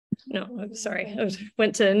No, I'm sorry. I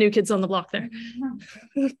went to New Kids on the Block there.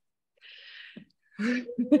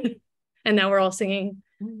 And now we're all singing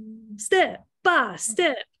step by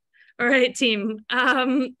step. All right, team.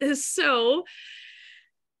 So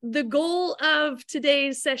the goal of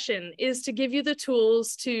today's session is to give you the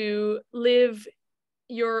tools to live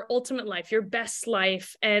your ultimate life, your best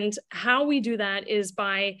life. And how we do that is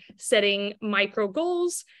by setting micro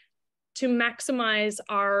goals to maximize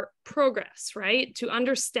our progress, right? To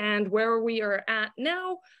understand where we are at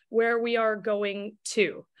now, where we are going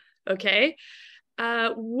to, okay?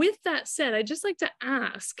 With that said, I'd just like to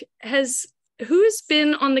ask, who's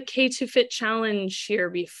been on the K2Fit challenge here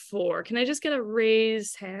before? Can I just get a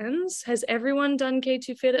raise hands? Has everyone done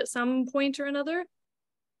K2Fit at some point or another?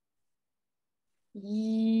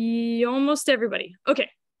 Almost everybody. Okay,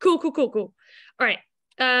 cool. All right.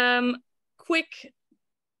 Quick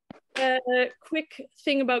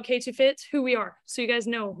thing about K2Fit, who we are, so you guys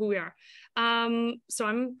know who we are. So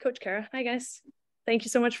I'm Coach Kara. Hi guys. Thank you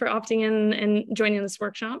so much for opting in and joining this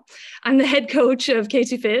workshop. I'm the head coach of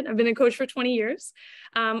K2Fit. I've been a coach for 20 years.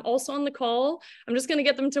 Also on the call, I'm just going to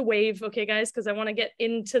get them to wave, okay, guys, because I want to get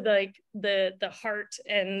into the heart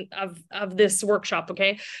and of this workshop,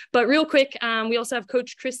 okay? But real quick, we also have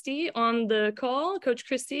Coach Christy on the call. Coach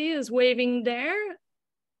Christy is waving there.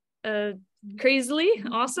 Crazily,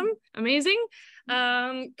 awesome, amazing.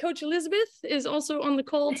 Coach Elizabeth is also on the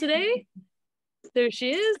call today. There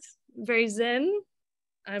she is, very zen.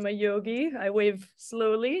 I'm a yogi. I wave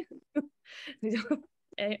slowly.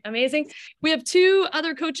 Amazing. We have two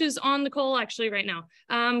other coaches on the call actually right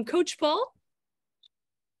now. Coach Paul.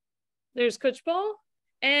 There's Coach Paul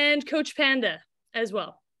and Coach Panda as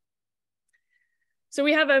well. So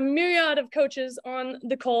we have a myriad of coaches on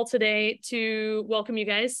the call today to welcome you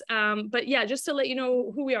guys. But yeah, just to let you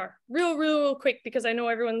know who we are real quick, because I know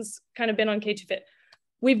everyone's kind of been on K2Fit.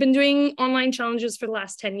 We've been doing online challenges for the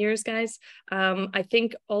last 10 years, guys. I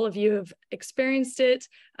think all of you have experienced it.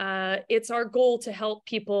 It's our goal to help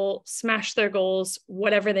people smash their goals,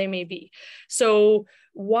 whatever they may be. So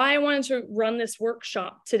why I wanted to run this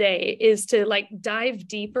workshop today is to dive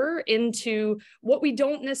deeper into what we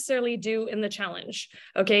don't necessarily do in the challenge.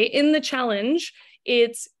 Okay, in the challenge,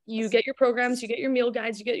 it's you get your programs, you get your meal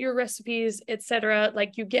guides, you get your recipes, etc.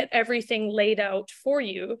 Like you get everything laid out for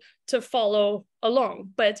you to follow along,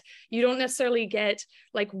 but you don't necessarily get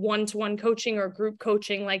like one-to-one coaching or group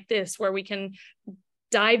coaching like this, where we can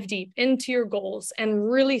dive deep into your goals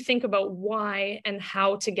and really think about why and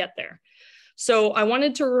how to get there. So I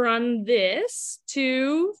wanted to run this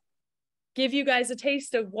to give you guys a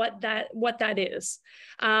taste of what that is.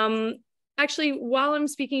 Actually, while I'm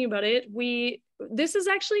speaking about it, this is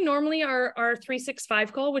actually normally our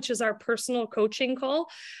 365 call, which is our personal coaching call.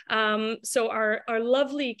 So our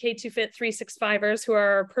lovely K2Fit 365ers, who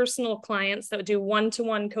are our personal clients that do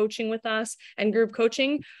one-to-one coaching with us and group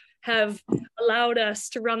coaching, have allowed us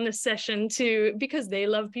to run this session because they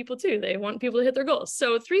love people too. They want people to hit their goals.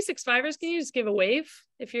 So 365ers, can you just give a wave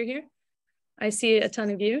if you're here? I see a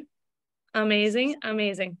ton of you. Amazing.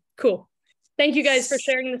 Cool. Thank you guys for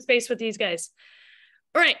sharing the space with these guys.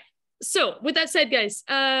 All right. So with that said, guys,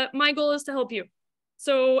 my goal is to help you.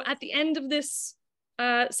 So at the end of this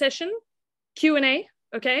session, Q&A,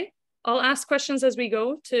 okay? I'll ask questions as we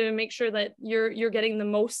go to make sure that you're getting the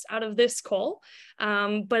most out of this call.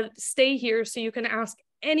 But stay here so you can ask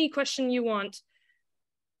any question you want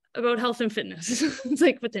about health and fitness. It's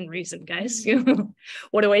like within reason, guys. You know,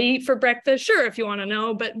 what do I eat for breakfast? Sure, if you want to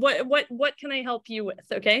know, but what can I help you with?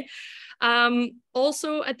 Okay.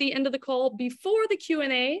 Also at the end of the call, before the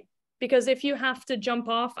Q&A, because if you have to jump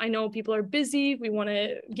off, I know people are busy. We want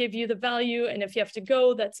to give you the value, and if you have to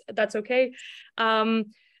go, that's okay.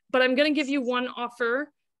 But I'm going to give you one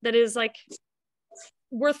offer that is like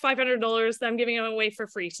worth $500 that I'm giving away for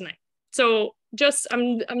free tonight. So I'm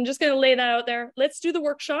just going to lay that out there. Let's do the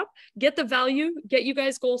workshop, get the value, get you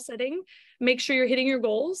guys goal setting, make sure you're hitting your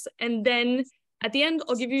goals. And then at the end,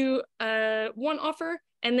 I'll give you one offer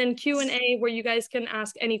and then Q&A where you guys can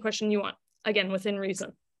ask any question you want. Again, within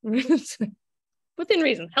reason. Within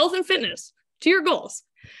reason. Health and fitness to your goals.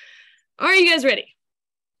 Are you guys ready?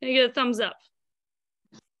 Can you get a thumbs up?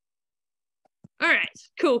 All right,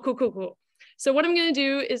 cool. So what I'm going to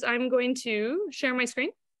do is I'm going to share my screen.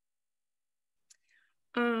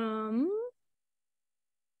 No,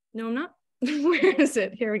 I'm not. Where is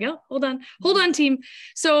it? Here we go. Hold on, team.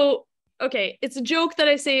 So, okay, it's a joke that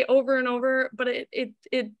I say over and over, but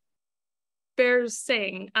it bears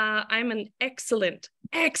saying. I'm an excellent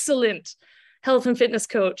health and fitness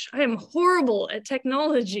coach. I am horrible at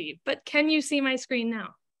technology, but can you see my screen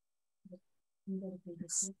now?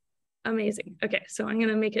 Amazing. Okay, so I'm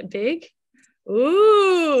gonna make it big.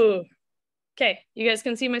 Ooh. Okay, you guys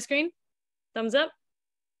can see my screen? Thumbs up.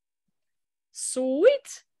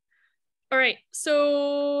 Sweet. All right,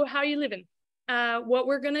 so how you living? What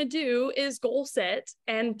we're gonna do is goal set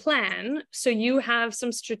and plan so you have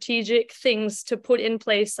some strategic things to put in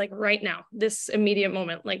place like right now, this immediate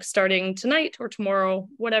moment, like starting tonight or tomorrow,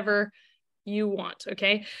 whatever you want,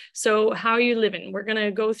 okay? So how are you living? We're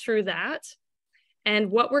gonna go through that.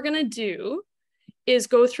 And what we're gonna do is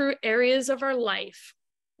go through areas of our life,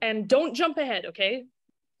 and don't jump ahead, okay?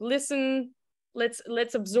 Listen, let's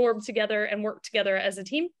absorb together and work together as a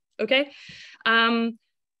team, okay?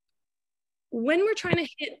 When we're trying to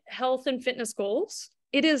hit health and fitness goals,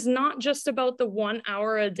 it is not just about the 1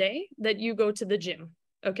 hour a day that you go to the gym,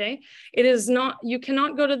 okay? It is not, you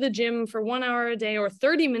cannot go to the gym for 1 hour a day or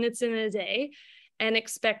 30 minutes in a day and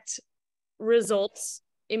expect results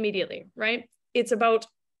immediately, right? It's about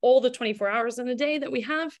all the 24 hours in a day that we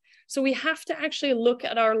have. So we have to actually look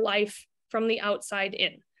at our life from the outside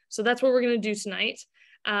in. So that's what we're going to do tonight.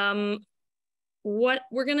 What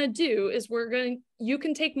we're going to do is you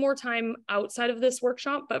can take more time outside of this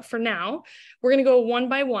workshop, but for now, we're going to go one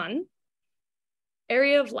by one.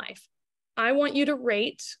 Area of life. I want you to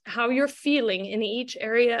rate how you're feeling in each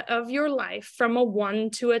area of your life from a 1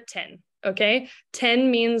 to a 10, okay? 10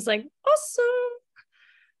 means like, awesome.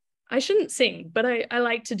 I shouldn't sing, but I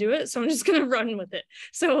like to do it, so I'm just going to run with it.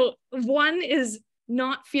 So 1 is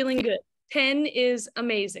not feeling good. 10 is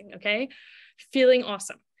amazing, okay? Feeling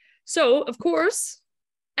awesome. So, of course,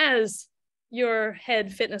 as your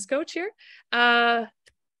head fitness coach here,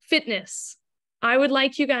 fitness. I would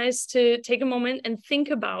like you guys to take a moment and think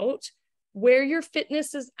about where your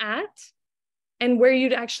fitness is at and where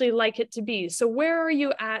you'd actually like it to be. So where are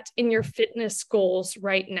you at in your fitness goals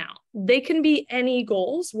right now? They can be any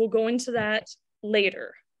goals. We'll go into that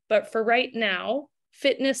later. But for right now,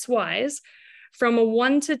 fitness-wise, from a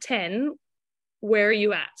 1 to 10, where are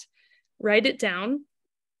you at? Write it down.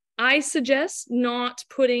 I suggest not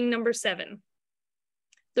putting number 7.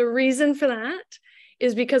 The reason for that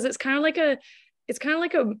is because it's kind of like a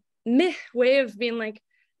meh way of being like,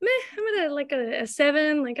 meh, I'm at like a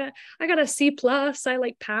 7, like I got a C+, I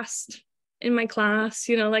like passed in my class,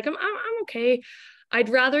 you know, like I'm okay. I'd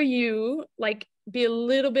rather you like be a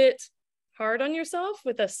little bit hard on yourself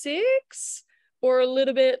with a 6, or a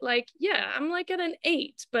little bit like, yeah, I'm like at an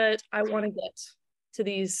 8, but I want to get to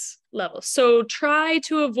these levels. So try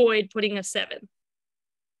to avoid putting a 7.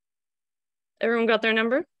 Everyone got their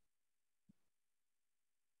number?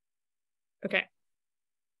 Okay.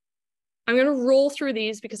 I'm going to roll through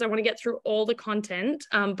these because I want to get through all the content,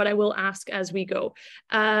 but I will ask as we go.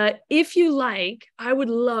 If you like, I would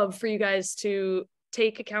love for you guys to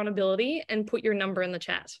take accountability and put your number in the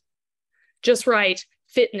chat. Just write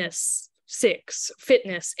fitness 6,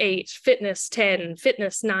 fitness 8, fitness 10,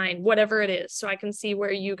 fitness 9, whatever it is, so I can see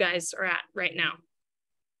where you guys are at right now.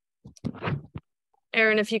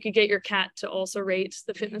 Erin, if you could get your cat to also rate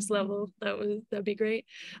the fitness level, that'd be great.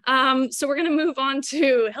 So we're gonna move on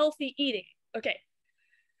to healthy eating. Okay,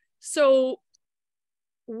 so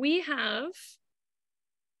we have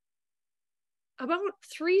about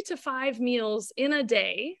 3 to 5 meals in a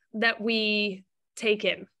day that we take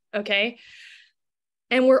in, okay?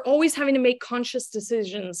 And we're always having to make conscious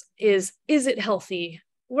decisions. Is it healthy?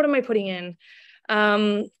 What am I putting in?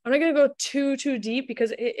 I'm not going to go too deep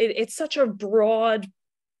because it's such a broad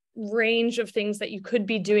range of things that you could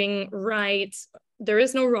be doing right. There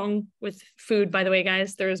is no wrong with food, by the way,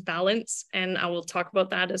 guys. There is balance, and I will talk about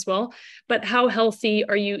that as well. But how healthy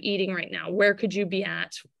are you eating right now? Where could you be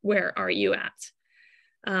at? Where are you at?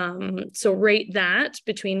 So rate that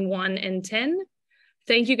between 1 and 10.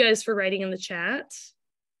 Thank you guys for writing in the chat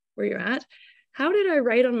where you're at. How did I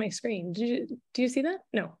write on my screen? Do you see that?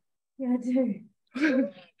 No. Yeah, I do.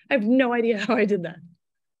 I have no idea how I did that.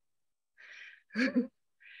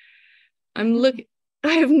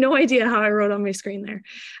 I have no idea how I wrote on my screen there.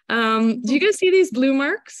 Do you guys see these blue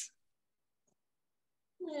marks?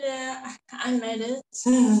 Yeah, I made it.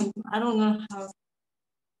 I don't know how.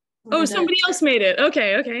 Oh, somebody else made it.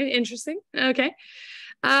 Okay, interesting. Okay.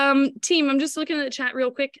 Team, I'm just looking at the chat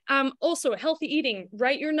real quick. Also, healthy eating,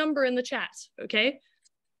 write your number in the chat, okay?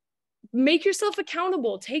 Make yourself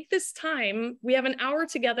accountable. Take this time. We have an hour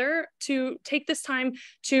together to take this time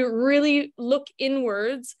to really look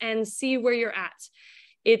inwards and see where you're at.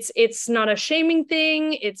 It's not a shaming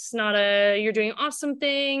thing. It's not a you're doing awesome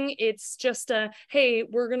thing. It's just a, hey,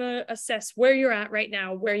 we're going to assess where you're at right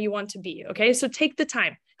now, where you want to be, okay? So take the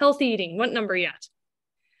time. Healthy eating, what number are you at?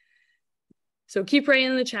 So keep writing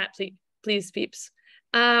in the chat, please peeps.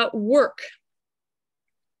 Work.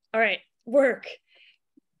 All right, work.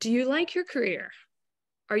 Do you like your career?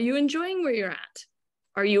 Are you enjoying where you're at?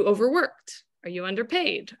 Are you overworked? Are you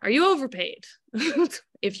underpaid? Are you overpaid?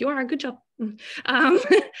 If you are, good job. Um,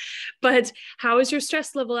 but how is your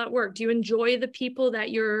stress level at work? Do you enjoy the people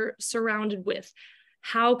that you're surrounded with?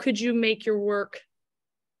 How could you make your work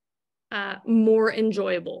more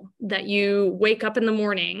enjoyable? That you wake up in the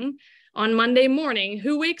morning on Monday morning.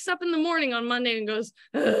 Who wakes up in the morning on Monday and goes,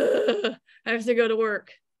 I have to go to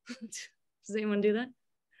work? Does anyone do that?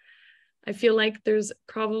 I feel like there's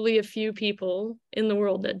probably a few people in the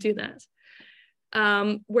world that do that.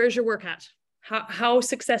 Where's your work at? How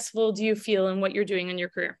successful do you feel in what you're doing in your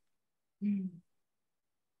career?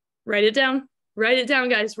 Write it down. Write it down,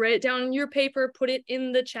 guys. Write it down on your paper. Put it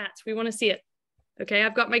in the chat. We want to see it. Okay,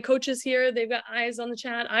 I've got my coaches here. They've got eyes on the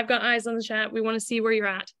chat. I've got eyes on the chat. We want to see where you're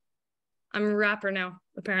at. I'm a rapper now,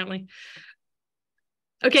 apparently.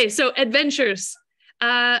 Okay, so adventures.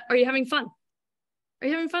 Are you having fun? Are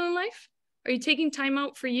you having fun in life? Are you taking time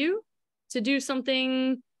out for you to do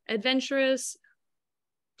something adventurous,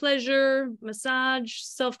 pleasure, massage,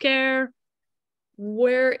 self-care?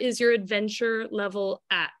 Where is your adventure level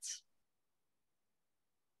at?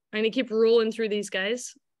 I'm going to keep rolling through these,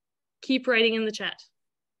 guys. Keep writing in the chat.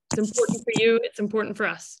 It's important for you. It's important for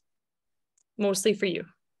us. Mostly for you.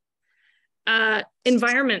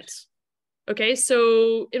 Environment. Okay,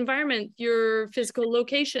 so environment, your physical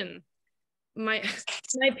location. My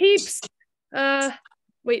peeps.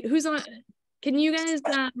 Wait, who's on? Can you guys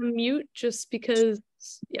mute just because?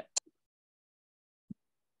 Yeah.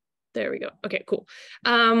 There we go. Okay, cool.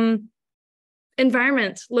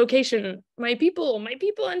 Environment, location, my people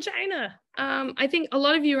in China. I think a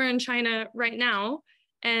lot of you are in China right now,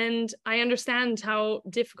 and I understand how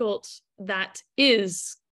difficult that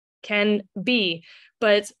can be.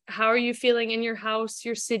 But how are you feeling in your house,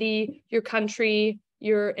 your city, your country,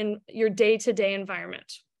 your day-to-day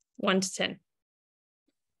environment? 1 to 10.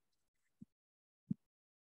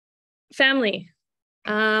 Family.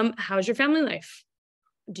 How's your family life?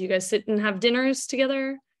 Do you guys sit and have dinners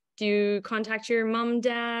together? Do you contact your mom,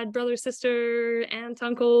 dad, brother, sister, aunt,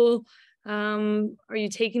 uncle? Are you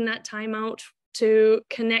taking that time out to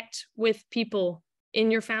connect with people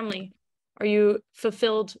in your family? Are you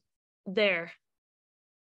fulfilled there?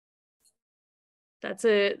 That's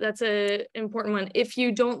a important one. If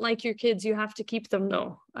you don't like your kids, you have to keep them.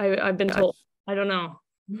 No, I've been told. I don't know.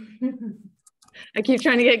 I keep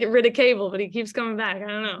trying to get rid of Cable, but he keeps coming back.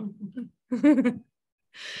 I don't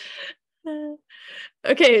know.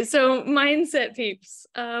 Okay, so mindset, peeps.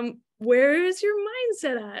 Where is your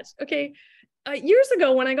mindset at? Okay, years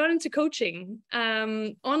ago when I got into coaching,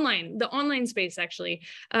 the online space actually,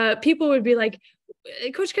 people would be like,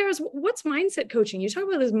 Coach Karas, what's mindset coaching? You talk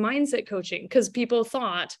about this mindset coaching, because people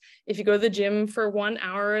thought if you go to the gym for 1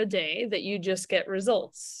 hour a day that you just get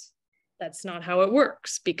results. That's not how it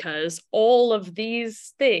works, because all of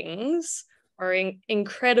these things are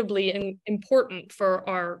incredibly important for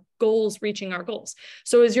our goals, reaching our goals.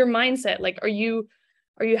 So is your mindset, like, are you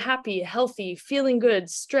happy, healthy, feeling good,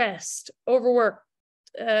 stressed, overworked,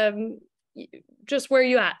 just where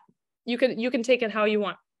you at? You can take it how you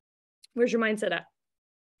want. Where's your mindset at?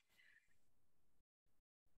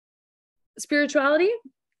 Spirituality.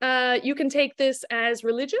 You can take this as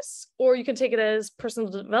religious, or you can take it as personal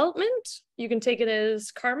development. You can take it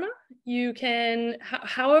as karma. You can,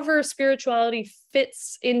 however spirituality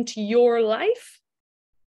fits into your life.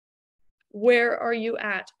 Where are you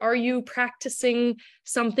at? Are you practicing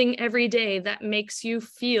something every day that makes you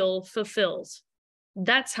feel fulfilled?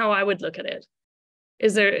 That's how I would look at it.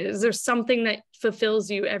 Is there something that fulfills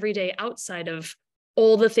you every day outside of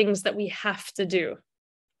all the things that we have to do?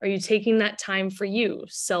 Are you taking that time for you,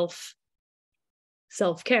 self-care?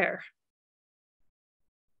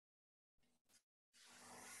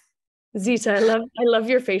 Zita, I love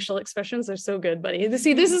your facial expressions. They're so good, buddy.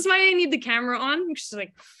 See, this is why I need the camera on. She's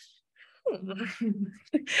like,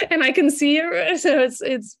 and I can see it, so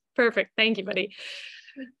it's perfect. Thank you, buddy.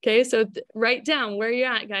 Okay, so write down where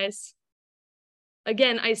you're at, guys.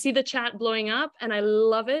 Again, I see the chat blowing up and I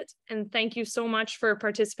love it. And thank you so much for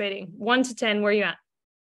participating. 1 to 10, where are you at?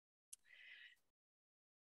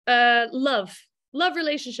 Love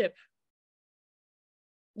relationship.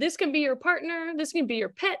 This can be your partner. This can be your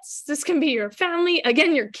pets. This can be your family.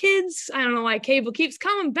 Again, your kids. I don't know why Cable keeps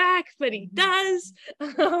coming back, but he does.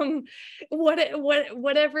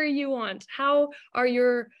 Whatever you want. How are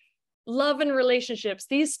your love and relationships?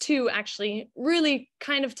 These two actually really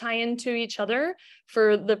kind of tie into each other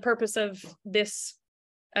for the purpose of this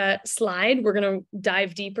slide. We're going to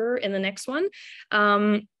dive deeper in the next one.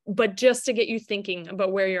 But just to get you thinking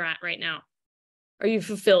about where you're at right now. Are you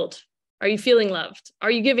fulfilled? Are you feeling loved?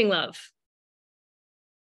 Are you giving love?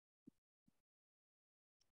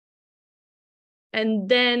 And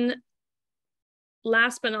then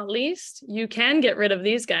last but not least, you can get rid of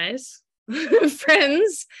these guys.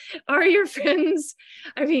 Friends, are your friends,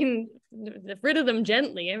 I mean, rid of them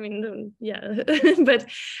gently. I mean, yeah, but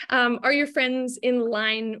are your friends in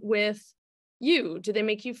line with you? Do they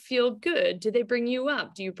make you feel good? Do they bring you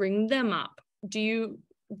up? Do you bring them up? Do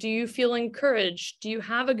you feel encouraged? Do you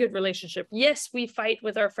have a good relationship? Yes, we fight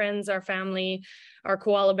with our friends, our family, our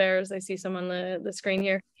koala bears. I see some on the screen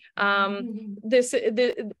here.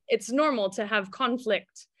 It's normal to have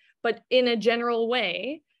conflict, but in a general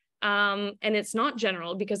way. And it's not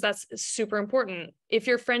general because that's super important. If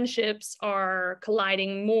your friendships are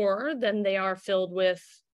colliding more than they are filled with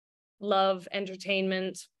love,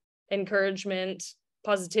 entertainment, encouragement,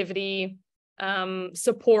 positivity,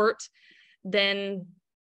 support, then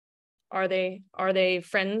are they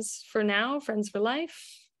friends for now, friends for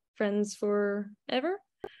life, friends forever?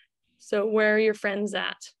 So where are your friends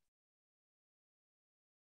at?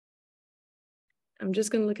 I'm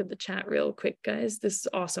just going to look at the chat real quick, guys. This is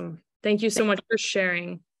awesome. Thank you so much for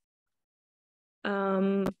sharing.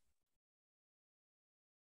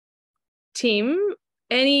 Team,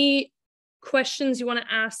 any questions you want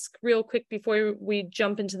to ask real quick before we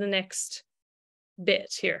jump into the next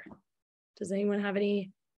bit here? Does anyone have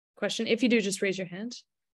any question? If you do, just raise your hand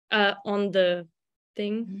on the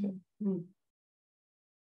thing.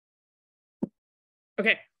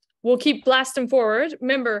 Okay, we'll keep blasting forward.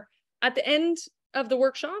 Remember, at the end of the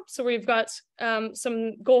workshop, so we've got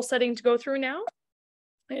some goal setting to go through now.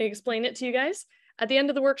 I explain it to you guys. At the end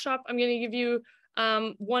of the workshop, I'm going to give you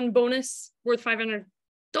one bonus worth $500,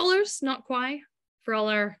 not quite, for all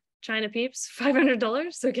our China peeps,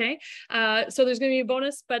 $500, okay? So there's going to be a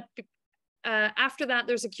bonus, but after that,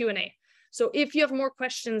 there's a Q&A. So if you have more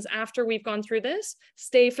questions after we've gone through this,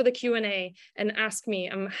 stay for the Q&A and ask me.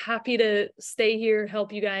 I'm happy to stay here,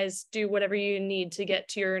 help you guys do whatever you need to get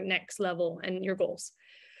to your next level and your goals.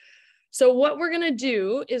 So what we're going to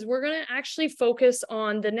do is we're going to actually focus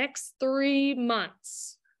on the next 3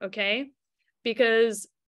 months, okay? Because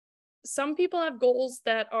some people have goals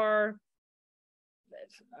that are,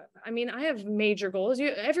 I mean, I have major goals.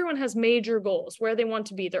 Everyone has major goals where they want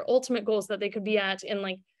to be, their ultimate goals that they could be at in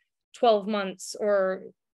like 12 months, or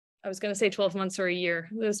I was going to say 12 months or a year.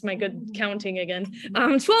 This is my good counting again.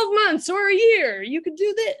 12 months or a year, you could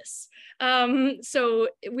do this. So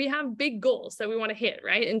we have big goals that we want to hit,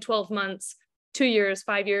 right? In 12 months, 2 years,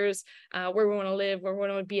 5 years, where we want to live, where we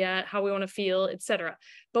want to be at, how we want to feel, etc.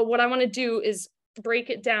 But what I want to do is break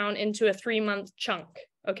it down into a 3-month chunk,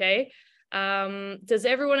 okay? Does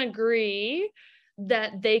everyone agree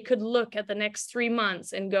that they could look at the next 3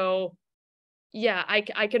 months and go, yeah,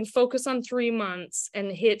 I can focus on 3 months and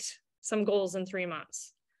hit some goals in 3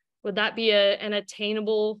 months? Would that be an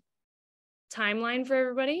attainable timeline for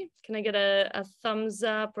everybody? Can I get a thumbs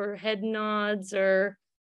up or head nods, or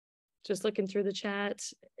just looking through the chat?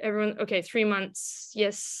 Everyone, okay, 3 months.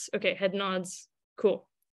 Yes. Okay, head nods. Cool.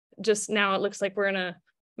 Just now it looks like we're in a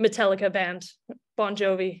Metallica band, Bon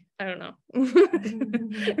Jovi. I don't know.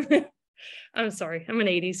 I'm sorry, I'm an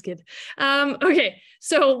 80s kid. Okay,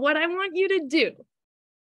 so what I want you to do,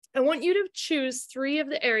 I want you to choose 3 of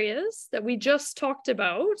the areas that we just talked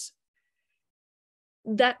about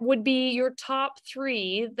that would be your top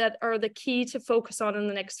 3 that are the key to focus on in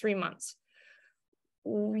the next 3 months.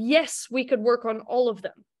 Yes, we could work on all of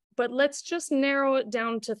them, but let's just narrow it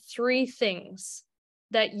down to 3 things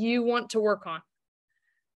that you want to work on.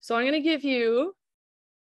 So I'm going to give you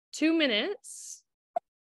 2 minutes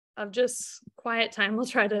of just quiet time. We'll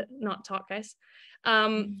try to not talk, guys.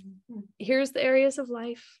 Here's the areas of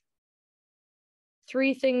life.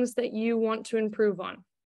 3 things that you want to improve on.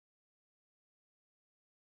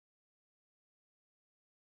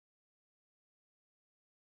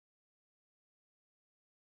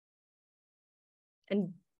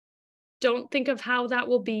 And don't think of how that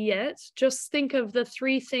will be yet. Just think of the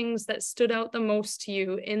 3 things that stood out the most to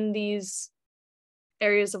you in these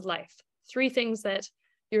areas of life. 3 things that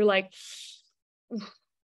you're like,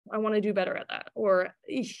 I want to do better at that, or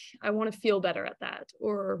I want to feel better at that,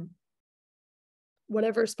 or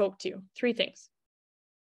whatever spoke to you. 3 things.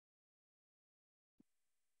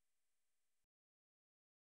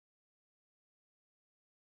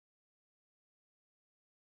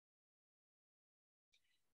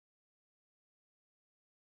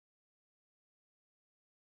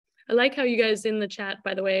 I like how you guys in the chat,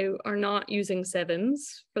 by the way, are not using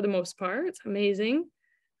 7s for the most part. It's amazing.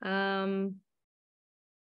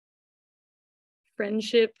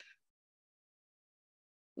 Friendship,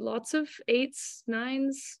 lots of 8s,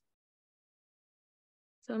 9s,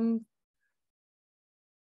 some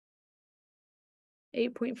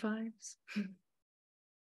 8.5s.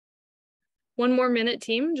 One more minute,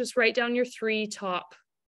 team. Just write down your 3 top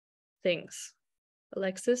things.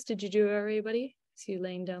 Alexis, did you do everybody? See you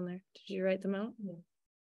laying down there. Did you write them out? Yeah.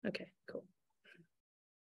 Okay, cool.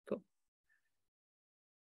 Cool.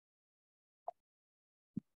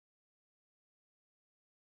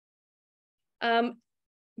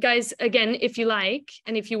 Guys, again, if you like,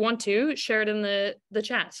 and if you want to, share it in the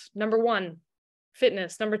chat. Number 1,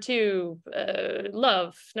 fitness. Number 2,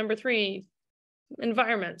 love. Number 3,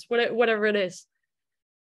 environments, whatever it is.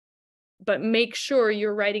 But make sure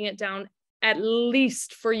you're writing it down at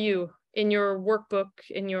least for you in your workbook,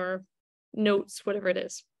 in your notes, whatever it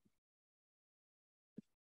is.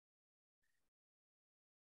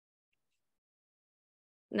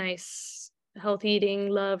 Nice. Healthy eating,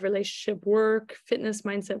 love, relationship, work, fitness,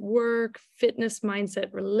 mindset, work, fitness,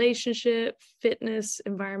 mindset, relationship, fitness,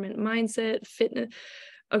 environment, mindset, fitness.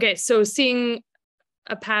 Okay, so seeing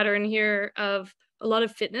a pattern here of a lot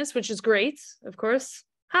of fitness, which is great, of course.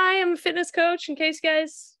 Hi, I'm a fitness coach, in case you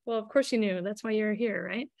guys, well, of course you knew. That's why you're here,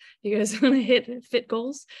 right? You guys want to hit fit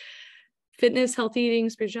goals. Fitness, healthy eating,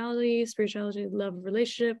 spirituality, love,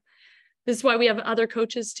 relationship. This is why we have other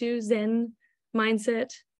coaches too. Zen,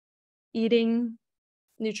 mindset, eating,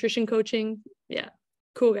 nutrition coaching. Yeah,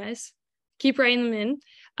 cool, guys. Keep writing them in.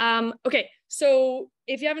 Okay, so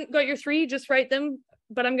if you haven't got your 3, just write them.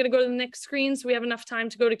 But I'm going to go to the next screen so we have enough time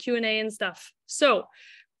to go to Q&A and stuff. So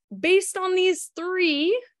based on these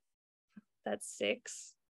 3, that's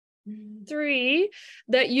 6, 3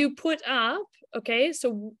 that you put up, okay,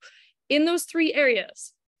 so in those 3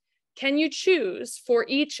 areas, can you choose for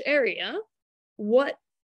each area what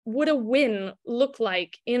would a win look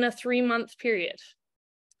like in a 3-month period?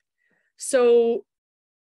 So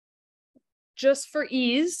just for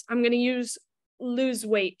ease, I'm going to use lose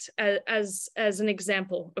weight as an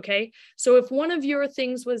example, okay? So if one of your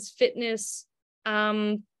things was fitness,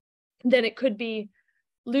 then it could be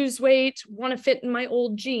lose weight, want to fit in my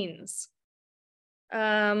old jeans,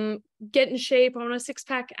 get in shape, I want a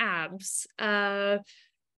 6-pack abs,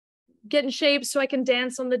 get in shape so I can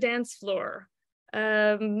dance on the dance floor,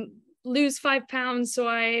 lose 5 pounds so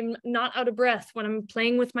I'm not out of breath when I'm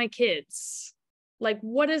playing with my kids. Like,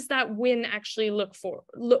 what does that win actually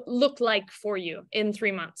look like for you in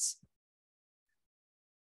 3 months?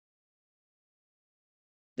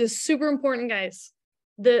 This is super important, guys.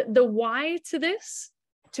 The why to this,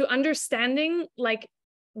 to understanding like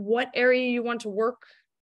what area you want to work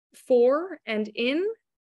for and in,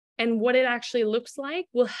 and what it actually looks like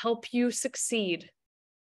will help you succeed.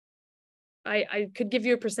 I could give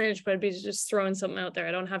you a percentage, but I'd be just throwing something out there.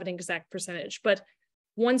 I don't have an exact percentage, but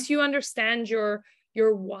once you understand your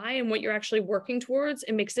why and what you're actually working towards,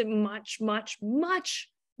 it makes it much, much, much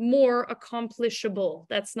more accomplishable.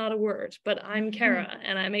 That's not a word, but I'm Kara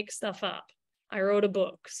and I make stuff up. I wrote a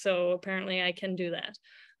book, so apparently I can do that.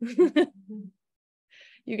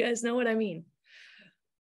 You guys know what I mean.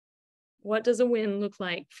 What does a win look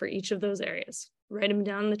like for each of those areas? Write them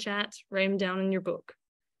down in the chat, write them down in your book.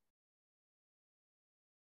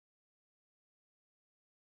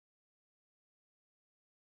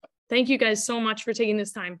 Thank you guys so much for taking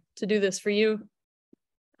this time to do this for you,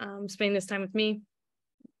 spending this time with me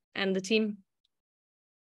and the team.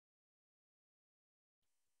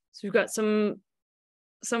 So we've got some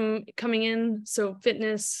coming in. So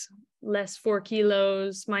fitness, less 4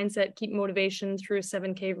 kilos, mindset, keep motivation through a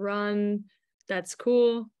 7K run. That's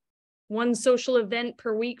cool. 1 social event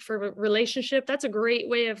per week for a relationship. That's a great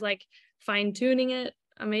way of like fine tuning it.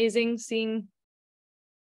 Amazing seeing.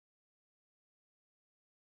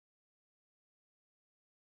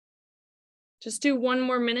 Just do 1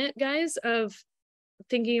 more minute, guys, of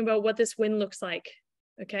thinking about what this win looks like,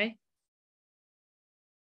 okay?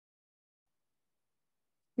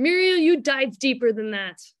 Muriel, you dive deeper than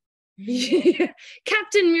that.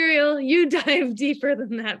 Captain Muriel, you dive deeper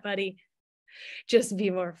than that, buddy. Just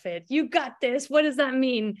be more fit. You got this. What does that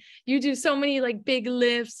mean? You do so many like big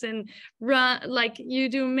lifts and run, like you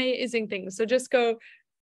do amazing things. So just go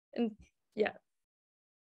and yeah.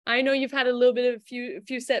 I know you've had a little bit of a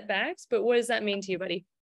few setbacks, but what does that mean to you, buddy?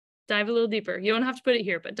 Dive a little deeper. You don't have to put it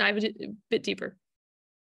here, but dive a bit deeper.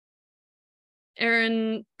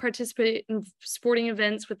 Aaron, participate in sporting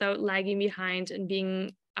events without lagging behind and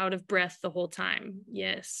being out of breath the whole time.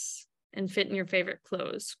 Yes. And fit in your favorite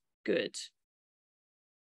clothes. Good.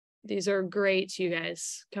 These are great, you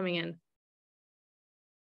guys, coming in.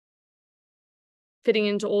 Fitting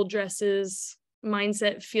into old dresses,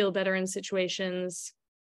 mindset, feel better in situations.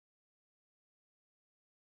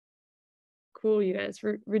 Cool, you guys.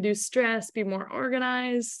 Reduce stress, be more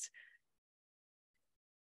organized.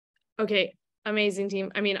 Okay, amazing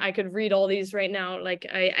team. I mean, I could read all these right now like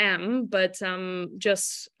I am, but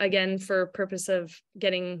just again, for purpose of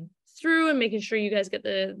getting through and making sure you guys get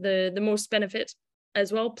the most benefit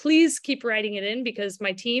as well, please keep writing it in, because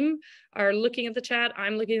my team are looking at the chat.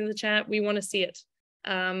 I'm looking at the chat. We want to see it.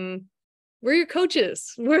 We're your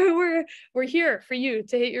coaches. We're here for you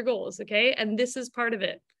to hit your goals, okay? And this is part of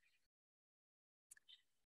it.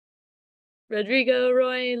 Rodrigo,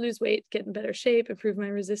 Roy, lose weight, get in better shape, improve my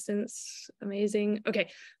resistance. Amazing. Okay.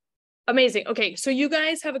 Amazing. Okay. So you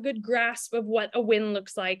guys have a good grasp of what a win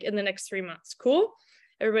looks like in the next 3 months. Cool.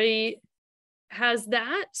 Everybody has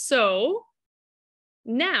that. So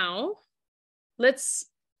now let's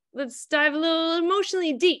dive a little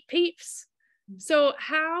emotionally deep, peeps. So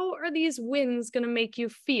how are these wins going to make you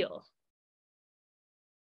feel?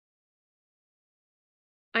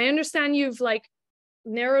 I understand you've like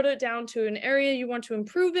narrowed it down to an area you want to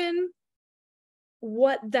improve in,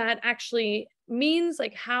 what that actually means,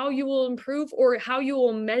 like how you will improve or how you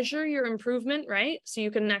will measure your improvement, right? So you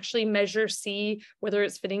can actually measure, see whether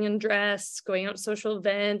it's fitting in dress, going out to social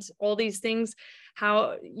event, all these things,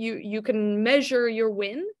 how you can measure your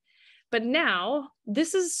win. But now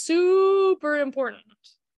this is super important.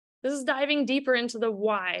 This is diving deeper into the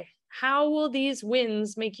why. How will these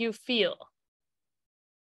wins make you feel?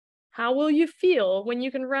 How will you feel when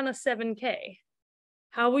you can run a 7K?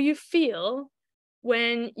 How will you feel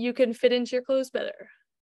when you can fit into your clothes better?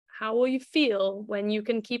 How will you feel when you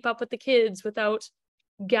can keep up with the kids without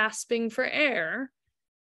gasping for air?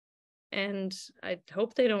 And I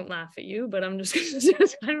hope they don't laugh at you, but I'm just gonna,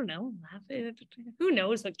 I don't know, laugh at it. Who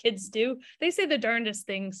knows what kids do? They say the darndest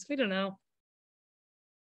things. We don't know.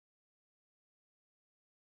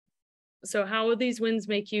 So how will these wins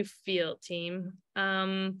make you feel, team?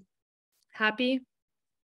 Happy,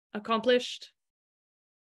 accomplished,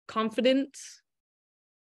 confident,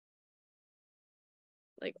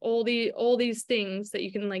 like all these things that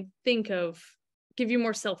you can like think of, give you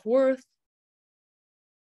more self-worth,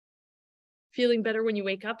 feeling better when you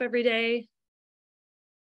wake up every day.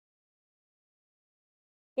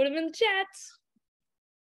 Put them in the chat.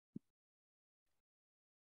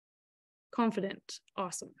 Confident,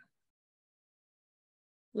 awesome.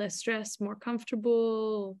 Less stress, more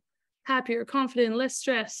comfortable, happier, confident, less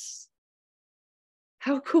stress.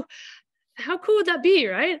 How cool would that be,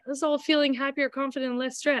 right? Us all feeling happier, confident,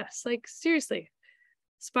 less stress. Like seriously,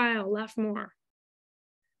 smile, laugh more.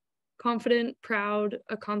 Confident, proud,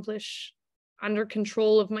 accomplished, under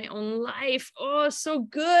control of my own life. Oh, so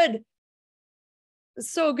good.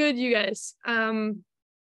 So good, you guys.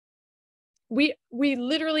 We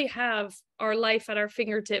literally have our life at our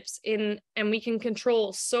fingertips and we can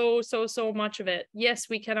control so much of it. Yes,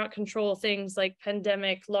 we cannot control things like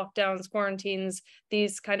pandemic, lockdowns, quarantines,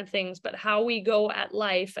 these kind of things, but how we go at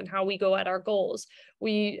life and how we go at our goals,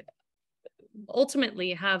 we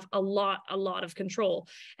ultimately have a lot of control.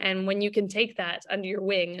 And when you can take that under your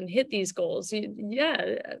wing and hit these goals,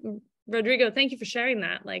 yeah, Rodrigo, thank you for sharing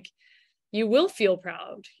that. Like, you will feel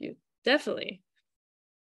proud. You definitely.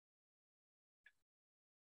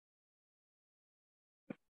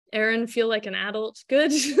 Erin, feel like an adult.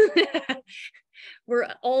 Good.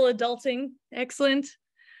 We're all adulting. Excellent.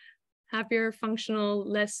 Happier, functional,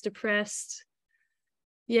 less depressed.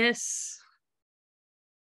 Yes.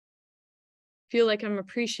 Feel like I'm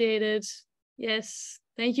appreciated. Yes.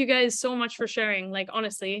 Thank you guys so much for sharing. Like,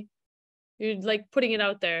 honestly, you're like putting it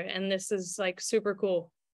out there, and this is like super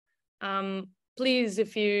cool. Please,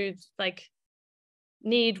 if you like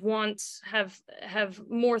want, have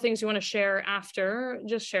more things you want to share after,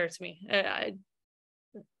 just share it to me.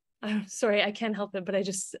 I'm sorry, I can't help it, but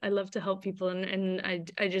I love to help people, and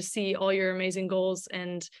I just see all your amazing goals,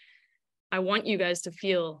 and I want you guys to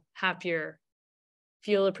feel happier,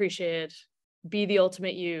 feel appreciated, be the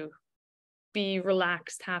ultimate you, be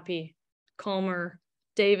relaxed, happy, calmer.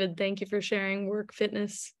 David, thank you for sharing work,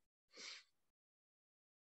 fitness.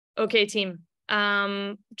 Okay, team.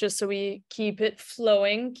 Just so we keep it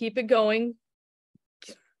flowing, keep it going.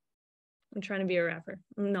 I'm trying to be a rapper.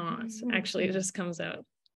 I'm not. Actually, it just comes out.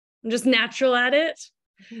 I'm just natural at it.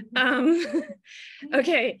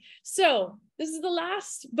 Okay, so this is the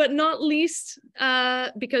last but not least,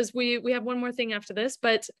 because we have one more thing after this,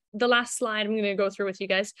 but the last slide I'm going to go through with you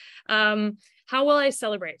guys. How will I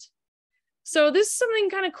celebrate? So this is something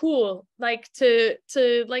kind of cool, like to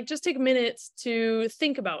like just take a minute to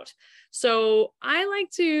think about. So I like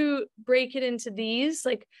to break it into these,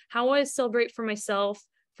 like how I celebrate for myself,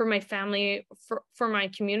 for my family, for my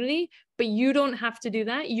community, but you don't have to do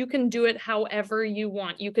that. You can do it however you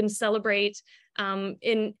want. You can celebrate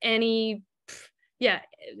in any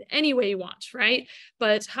way you want, right?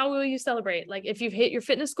 But how will you celebrate? Like if you've hit your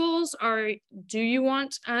fitness goals, do you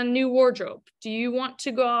want a new wardrobe? Do you want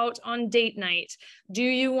to go out on date night? Do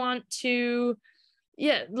you want to,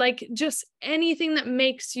 like just anything that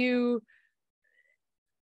makes you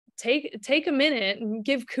take a minute and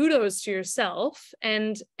give kudos to yourself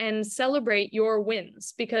and celebrate your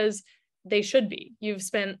wins, because they should be. You've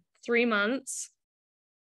spent 3 months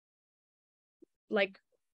like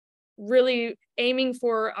really aiming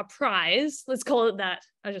for a prize. Let's call it that.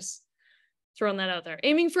 I just throwing that out there,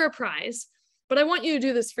 aiming for a prize. But I want you to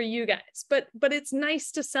do this for you guys. But it's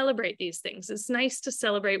nice to celebrate these things. It's nice to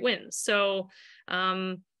celebrate wins. So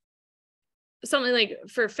something like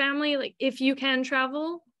for family, like if you can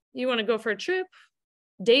travel, you want to go for a trip,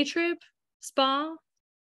 day trip, spa,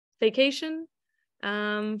 vacation,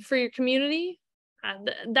 for your community. I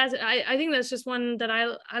think that's just one that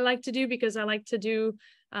I like to do, because I like to do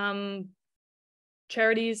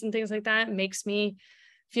charities and things like that. It makes me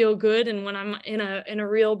feel good. And when I'm in a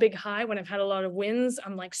real big high, when I've had a lot of wins,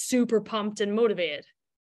 I'm like super pumped and motivated.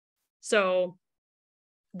 So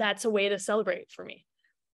that's a way to celebrate for me.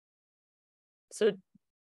 So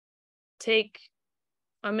take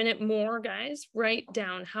a minute more, guys. Write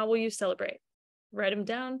down, how will you celebrate? Write them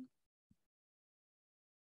down.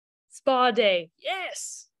 Spa day.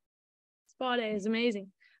 Yes. Spa day is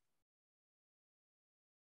amazing.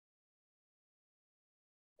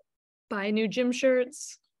 Buy new gym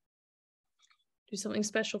shirts. Do something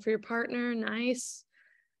special for your partner. Nice.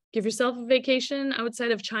 Give yourself a vacation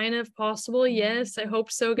outside of China if possible. Yes, I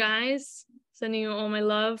hope so, guys. Sending you all my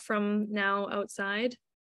love from now outside.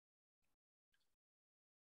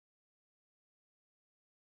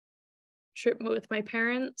 Trip with my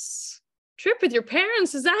parents. Trip with your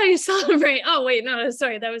parents? Is that how you celebrate? Oh, wait, no,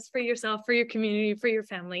 sorry. That was for yourself, for your community, for your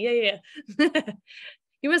family. Yeah.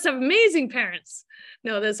 You must have amazing parents.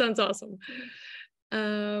 No, that sounds awesome.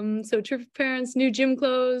 So trip with parents, new gym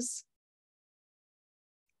clothes,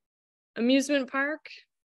 amusement park,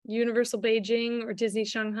 Universal Beijing or Disney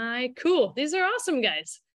Shanghai. Cool. These are awesome,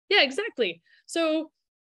 guys. Yeah, exactly. So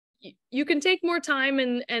you can take more time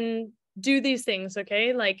and do these things,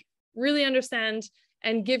 okay? Like really understand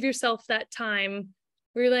and give yourself that time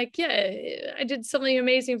where you're like, yeah, I did something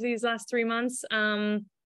amazing for these last 3 months. I'm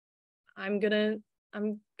gonna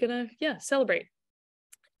celebrate.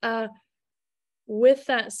 With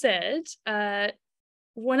that said,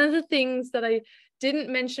 one of the things that I didn't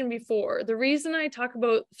mention before, the reason I talk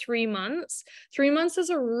about 3 months is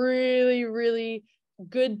a really, really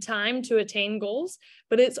good time to attain goals,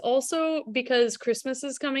 but it's also because Christmas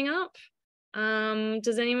is coming up.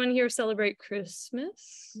 Does anyone here celebrate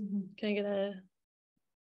Christmas? Mm-hmm. Can I get a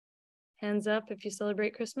hands up if you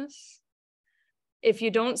celebrate Christmas? If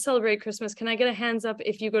you don't celebrate Christmas, can I get a hands up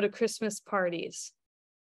if you go to Christmas parties?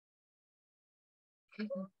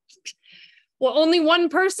 Well, only one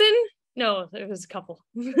person? No, there was a couple.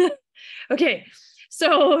 Okay,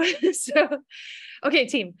 so okay,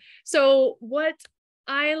 team. So what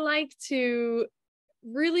I like to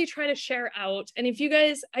really try to share out, and if you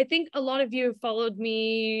guys, I think a lot of you have followed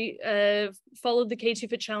me, followed the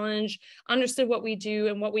K2Fit challenge, understood what we do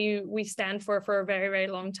and what we stand for a very, very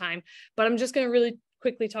long time. But I'm just going to really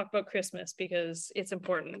quickly talk about Christmas because it's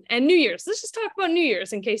important, and New Year's. Let's just talk about New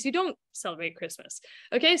Year's in case you don't celebrate Christmas.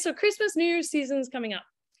 Okay, so Christmas, New Year's season's coming up.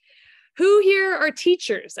 Who here are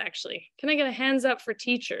teachers, actually? Can I get a hands up for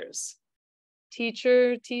teachers?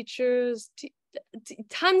 Teachers,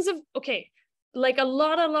 tons of, okay, like a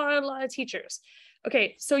lot of teachers.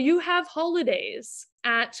 Okay, so you have holidays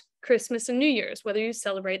at Christmas and New Year's, whether you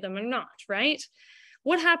celebrate them or not, right?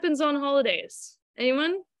 What happens on holidays?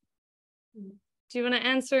 Anyone? Do you want to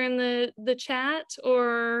answer in the chat,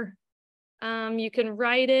 or you can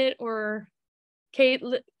write it, or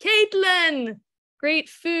Caitlin, great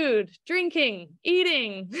food, drinking,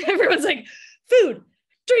 eating. Everyone's like, food,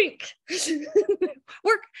 drink,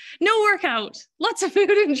 no workout, lots of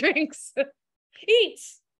food and drinks. Eat.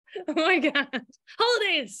 Oh my God.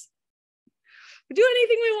 Holidays. We do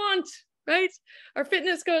anything we want, right? Our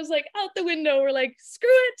fitness goes like out the window. We're like, screw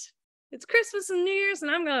it. It's Christmas and New Year's and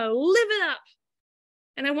I'm going to live it up.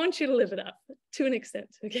 And I want you to live it up to an extent,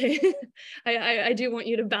 okay? I do want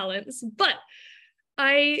you to balance, but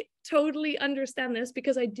I totally understand this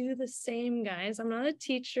because I do the same, guys. I'm not a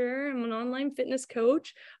teacher. I'm an online fitness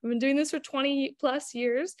coach. I've been doing this for 20 plus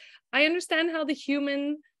years. I understand how the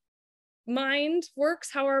human mind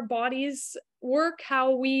works, how our bodies work,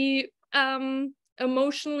 how we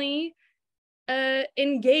emotionally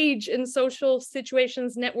engage in social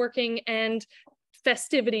situations, networking, and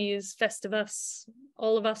festivities, festivus,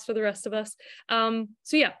 all of us for the rest of us.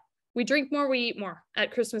 So yeah, we drink more, we eat more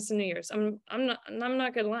at Christmas and New Year's. I'm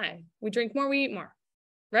not gonna lie. We drink more, we eat more,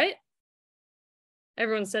 right?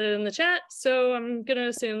 Everyone said it in the chat, so I'm gonna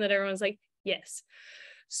assume that everyone's like, yes.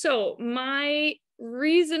 So my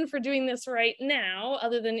reason for doing this right now,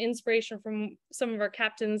 other than inspiration from some of our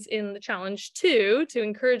captains in the challenge too, to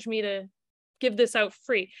encourage me to give this out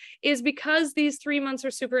free, is because these 3 months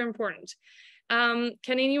are super important. Can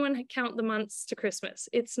anyone count the months to Christmas?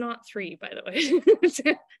 It's not 3, by the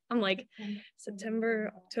way. I'm like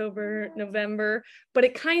September, October, November, but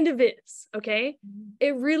it kind of is, okay?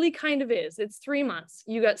 It really kind of is. It's 3 months.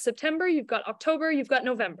 You got September, you've got October, you've got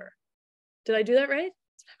November. Did I do that right?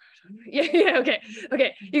 Yeah,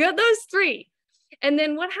 okay. You got those 3. And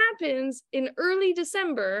then what happens in early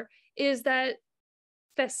December is that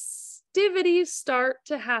festivities start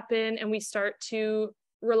to happen and we start to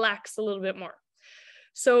relax a little bit more.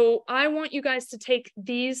 So I want you guys to take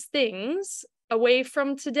these things away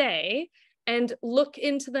from today and look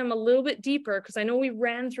into them a little bit deeper, because I know we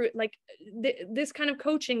ran through it, like this kind of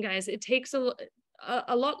coaching, guys, it takes a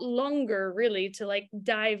lot longer really to like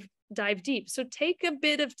dive deep. So take a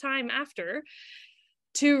bit of time after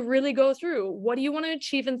to really go through, what do you want to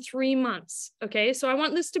achieve in 3 months? Okay, so I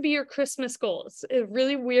want this to be your Christmas goal. It's a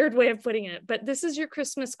really weird way of putting it, but this is your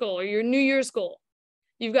Christmas goal or your New Year's goal.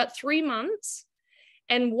 You've got 3 months.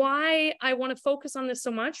 And why I want to focus on this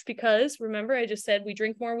so much, because remember, I just said we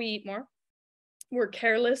drink more, we eat more, we're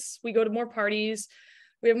careless, we go to more parties,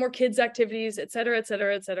 we have more kids' activities, et cetera, et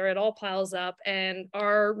cetera, et cetera. It all piles up and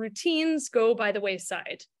our routines go by the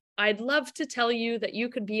wayside. I'd love to tell you that you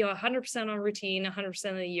could be 100% on routine 100%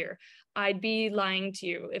 of the year. I'd be lying to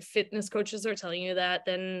you. If fitness coaches are telling you that,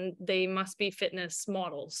 then they must be fitness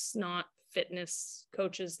models, not fitness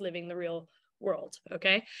coaches living the real world.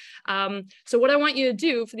 Okay. So what I want you to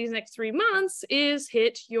do for these next 3 months is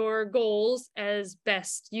hit your goals as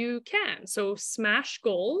best you can. So smash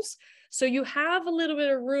goals. So you have a little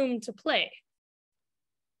bit of room to play.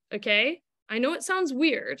 Okay. I know it sounds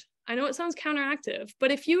weird. I know it sounds counteractive,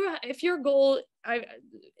 but if your goal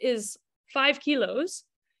is 5 kilos,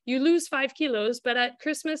 you lose 5 kilos, but at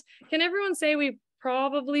Christmas, can everyone say we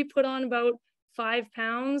probably put on about 5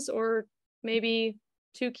 pounds or maybe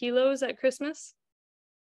 2 kilos at Christmas?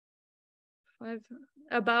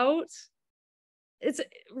 About, it's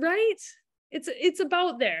right. It's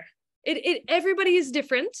about there. Everybody is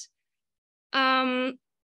different. But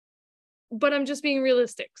I'm just being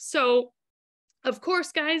realistic. So of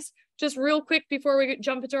course, guys, just real quick before we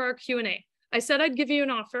jump into our Q&A, I said I'd give you an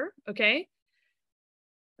offer, okay?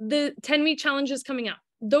 The 10-week challenge is coming up.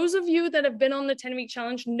 Those of you that have been on the 10-week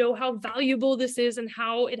challenge know how valuable this is and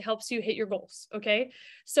how it helps you hit your goals, okay?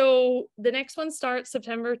 So the next one starts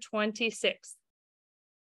September 26th.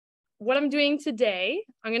 What I'm doing today,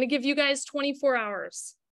 I'm gonna give you guys 24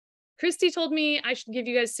 hours. Christy told me I should give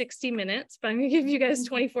you guys 60 minutes, but I'm gonna give you guys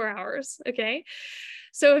 24 hours, okay?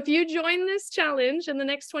 So if you join this challenge in the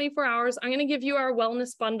next 24 hours, I'm gonna give you our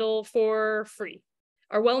wellness bundle for free.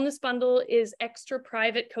 Our wellness bundle is extra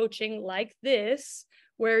private coaching like this,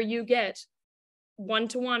 where you get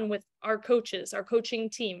one-to-one with our coaches, our coaching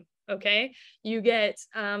team, okay? You get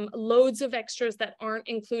loads of extras that aren't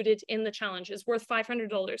included in the challenge. It's worth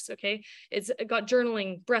 $500, okay? It's got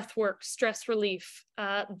journaling, breath work, stress relief,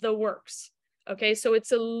 the works, okay? So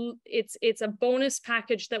it's a bonus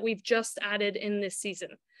package that we've just added in this season.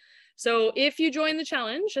 So if you join the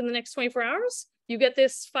challenge in the next 24 hours, you get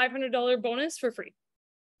this $500 bonus for free,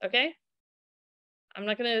 okay? I'm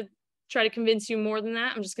not gonna try to convince you more than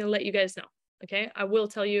that. I'm just gonna let you guys know, okay? I will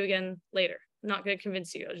tell you again later. I'm not gonna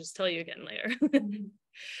convince you, I'll just tell you again later.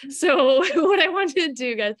 So what I want to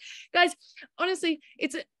do, guys, honestly,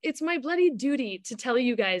 it's my bloody duty to tell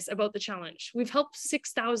you guys about the challenge. We've helped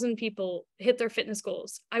 6,000 people hit their fitness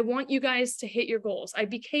goals. I want you guys to hit your goals. I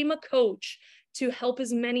became a coach to help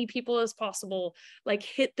as many people as possible, like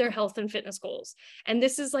hit their health and fitness goals. And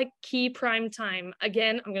this is like key prime time.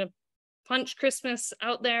 Again, I'm gonna punch Christmas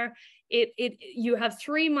out there. You have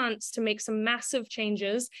 3 months to make some massive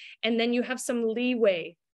changes, and then you have some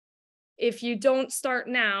leeway. If you don't start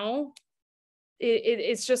now,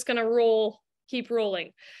 it's just gonna keep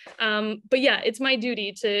rolling. But yeah, it's my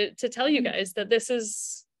duty to tell you guys that this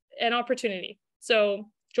is an opportunity. So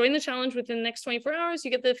join the challenge within the next 24 hours.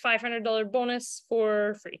 You get the $500 bonus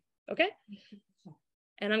for free, okay?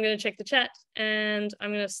 And I'm gonna check the chat and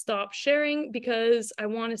I'm gonna stop sharing because I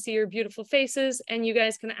wanna see your beautiful faces and you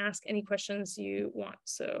guys can ask any questions you want.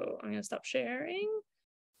 So I'm gonna stop sharing.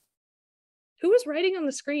 Who was writing on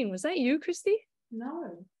the screen? Was that you, Christy?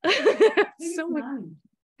 No. So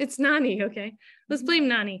it's Nani. Okay. Let's blame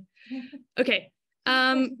Nani. Okay.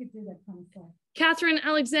 Catherine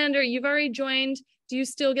Alexander, you've already joined. Do you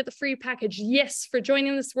still get the free package? Yes, for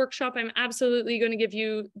joining this workshop, I'm absolutely going to give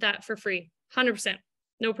you that for free. 100%.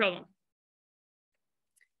 No problem.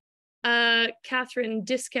 Catherine,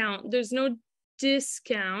 discount. There's no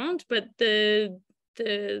discount, but the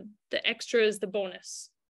extra is the bonus.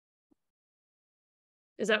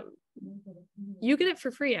 Is that, you get it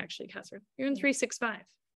for free actually, Catherine. You're in 365.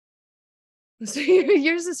 So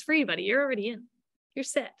yours is free, buddy. You're already in. You're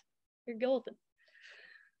set. You're golden.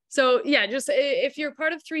 So yeah, just if you're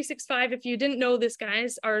part of 365, if you didn't know this,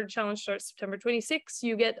 guys, our challenge starts September 26th.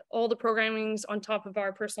 You get all the programmings on top of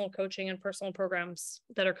our personal coaching and personal programs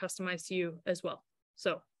that are customized to you as well.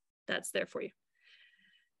 So that's there for you.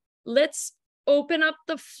 Let's open up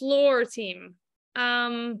the floor, team.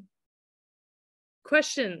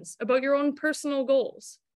 Questions about your own personal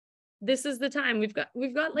goals. This is the time. We've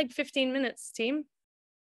got like 15 minutes, team.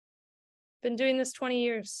 Been doing this 20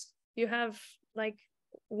 years. You have like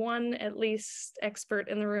one at least expert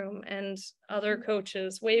in the room and other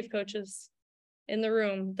coaches, wave coaches in the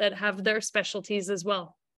room that have their specialties as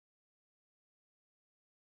well.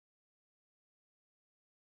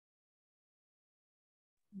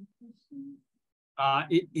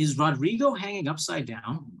 Is Rodrigo hanging upside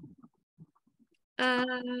down?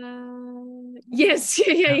 Yes,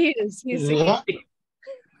 yeah, he is. He's Yeah.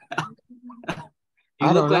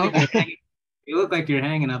 You look like you're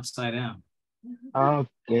hanging upside down.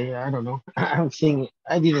 Okay, I don't know. I'm seeing it.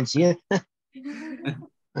 I didn't see it.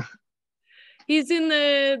 He's in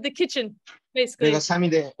the kitchen, basically. Because I'm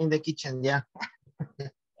in the kitchen, yeah.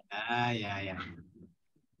 Yeah.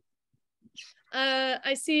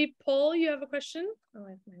 I see Paul, you have a question? Oh,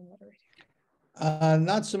 I have my water right here.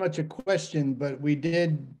 Not so much a question, but we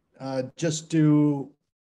did just do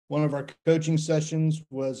one of our coaching sessions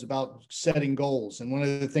was about setting goals. And one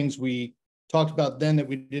of the things we talked about then that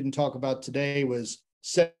we didn't talk about today was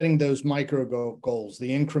setting those micro goals, the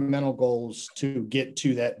incremental goals to get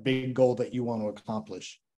to that big goal that you want to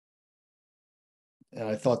accomplish. And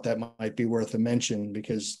I thought that might be worth a mention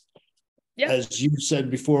because as you said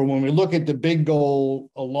before, when we look at the big goal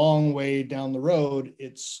a long way down the road,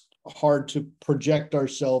 it's hard to project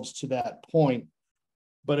ourselves to that point.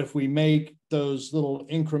 But if we make those little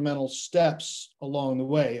incremental steps along the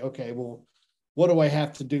way, okay, well, what do I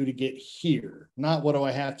have to do to get here? Not what do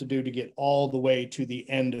I have to do to get all the way to the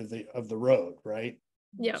end of the road, right?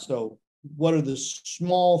 Yeah. So what are the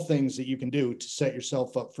small things that you can do to set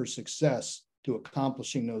yourself up for success to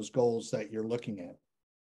accomplishing those goals that you're looking at?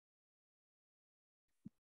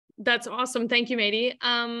 That's awesome. Thank you, matey.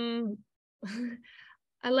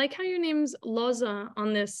 I like how your name's Loza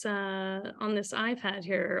on this iPad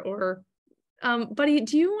here. Or, buddy,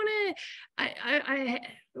 do you want to? I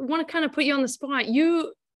want to kind of put you on the spot.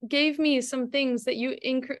 You gave me some things that you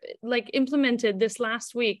implemented this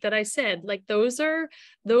last week that I said like those are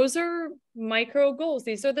micro goals.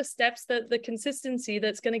 These are the steps that the consistency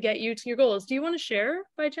that's going to get you to your goals. Do you want to share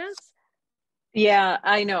by chance? Yeah,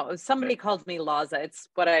 I know. Somebody called me Laza. It's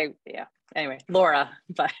what anyway, Laura,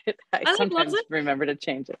 but I sometimes remember to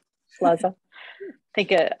change it. Laza. I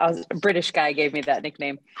think a British guy gave me that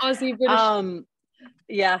nickname. Aussie British.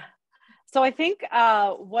 Yeah. So I think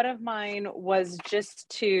one of mine was just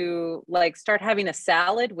to like start having a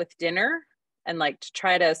salad with dinner and like to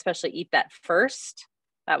try to especially eat that first.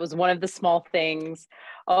 That was one of the small things.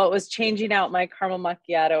 Oh, it was changing out my caramel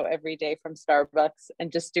macchiato every day from Starbucks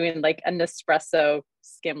and just doing like a Nespresso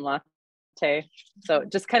skim latte. So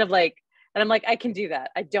just kind of like, and I'm like, I can do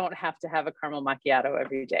that. I don't have to have a caramel macchiato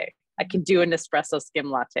every day. I can do a Nespresso skim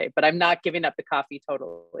latte, but I'm not giving up the coffee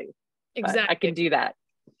totally. Exactly. I can do that.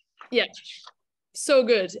 Yeah. So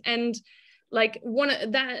good. And like one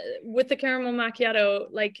of that with the caramel macchiato,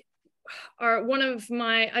 like one of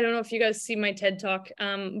my, I don't know if you guys see my TED talk,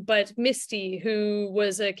 but Misty, who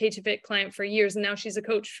was a K2Fit client for years, and now she's a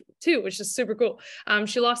coach too, which is super cool.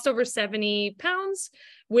 She lost over 70 pounds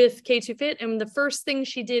with K2Fit. And the first thing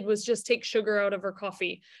she did was just take sugar out of her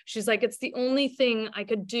coffee. She's like, it's the only thing I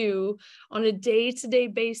could do on a day-to-day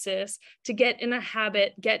basis to get in a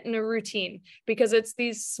habit, get in a routine, because it's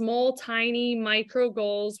these small, tiny micro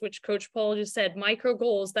goals, which Coach Paul just said, micro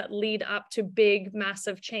goals that lead up to big,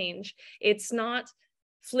 massive change. It's not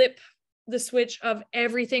flip the switch of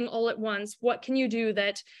everything all at once. What can you do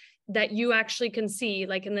that you actually can see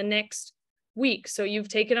like in the next week. So you've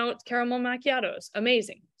taken out caramel macchiatos,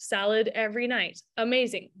 amazing. Salad every night,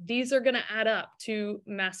 amazing. These are going to add up to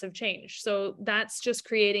massive change. So that's just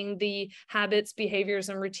creating the habits, behaviors,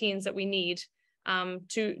 and routines that we need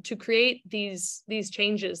to create these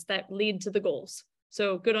changes that lead to the goals.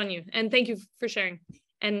 So good on you. And thank you for sharing.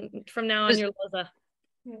 And from now on, you're Loza.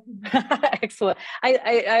 Excellent.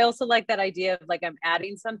 I also like that idea of like I'm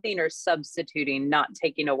adding something or substituting, not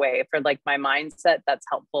taking away for like my mindset. That's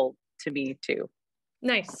helpful to me too.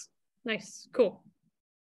 Nice. Cool.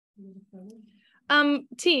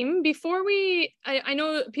 Team, before I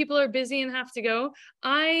know people are busy and have to go.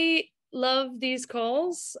 I love these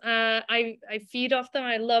calls. I feed off them.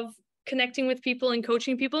 I love connecting with people and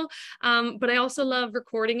coaching people, but I also love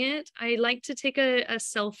recording it. I like to take a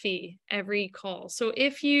selfie every call. So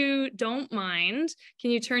if you don't mind,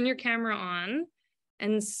 can you turn your camera on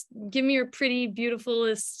and give me your pretty,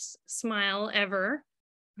 beautifulest smile ever?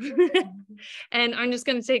 And I'm just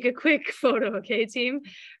going to take a quick photo. Okay, team?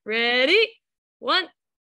 Ready? 1,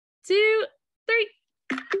 2,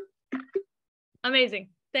 3. Amazing.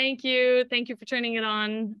 Thank you. Thank you for turning it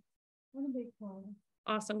on.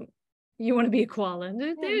 Awesome. You want to be a koala?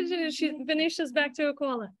 Venetia's back to a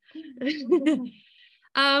koala.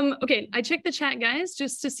 Okay, I checked the chat, guys,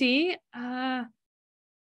 just to see.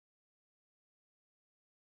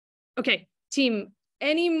 Okay, team,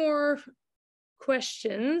 any more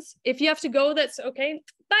questions? If you have to go, that's okay.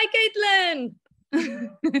 Bye, Caitlin.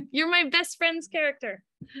 You're my best friend's character.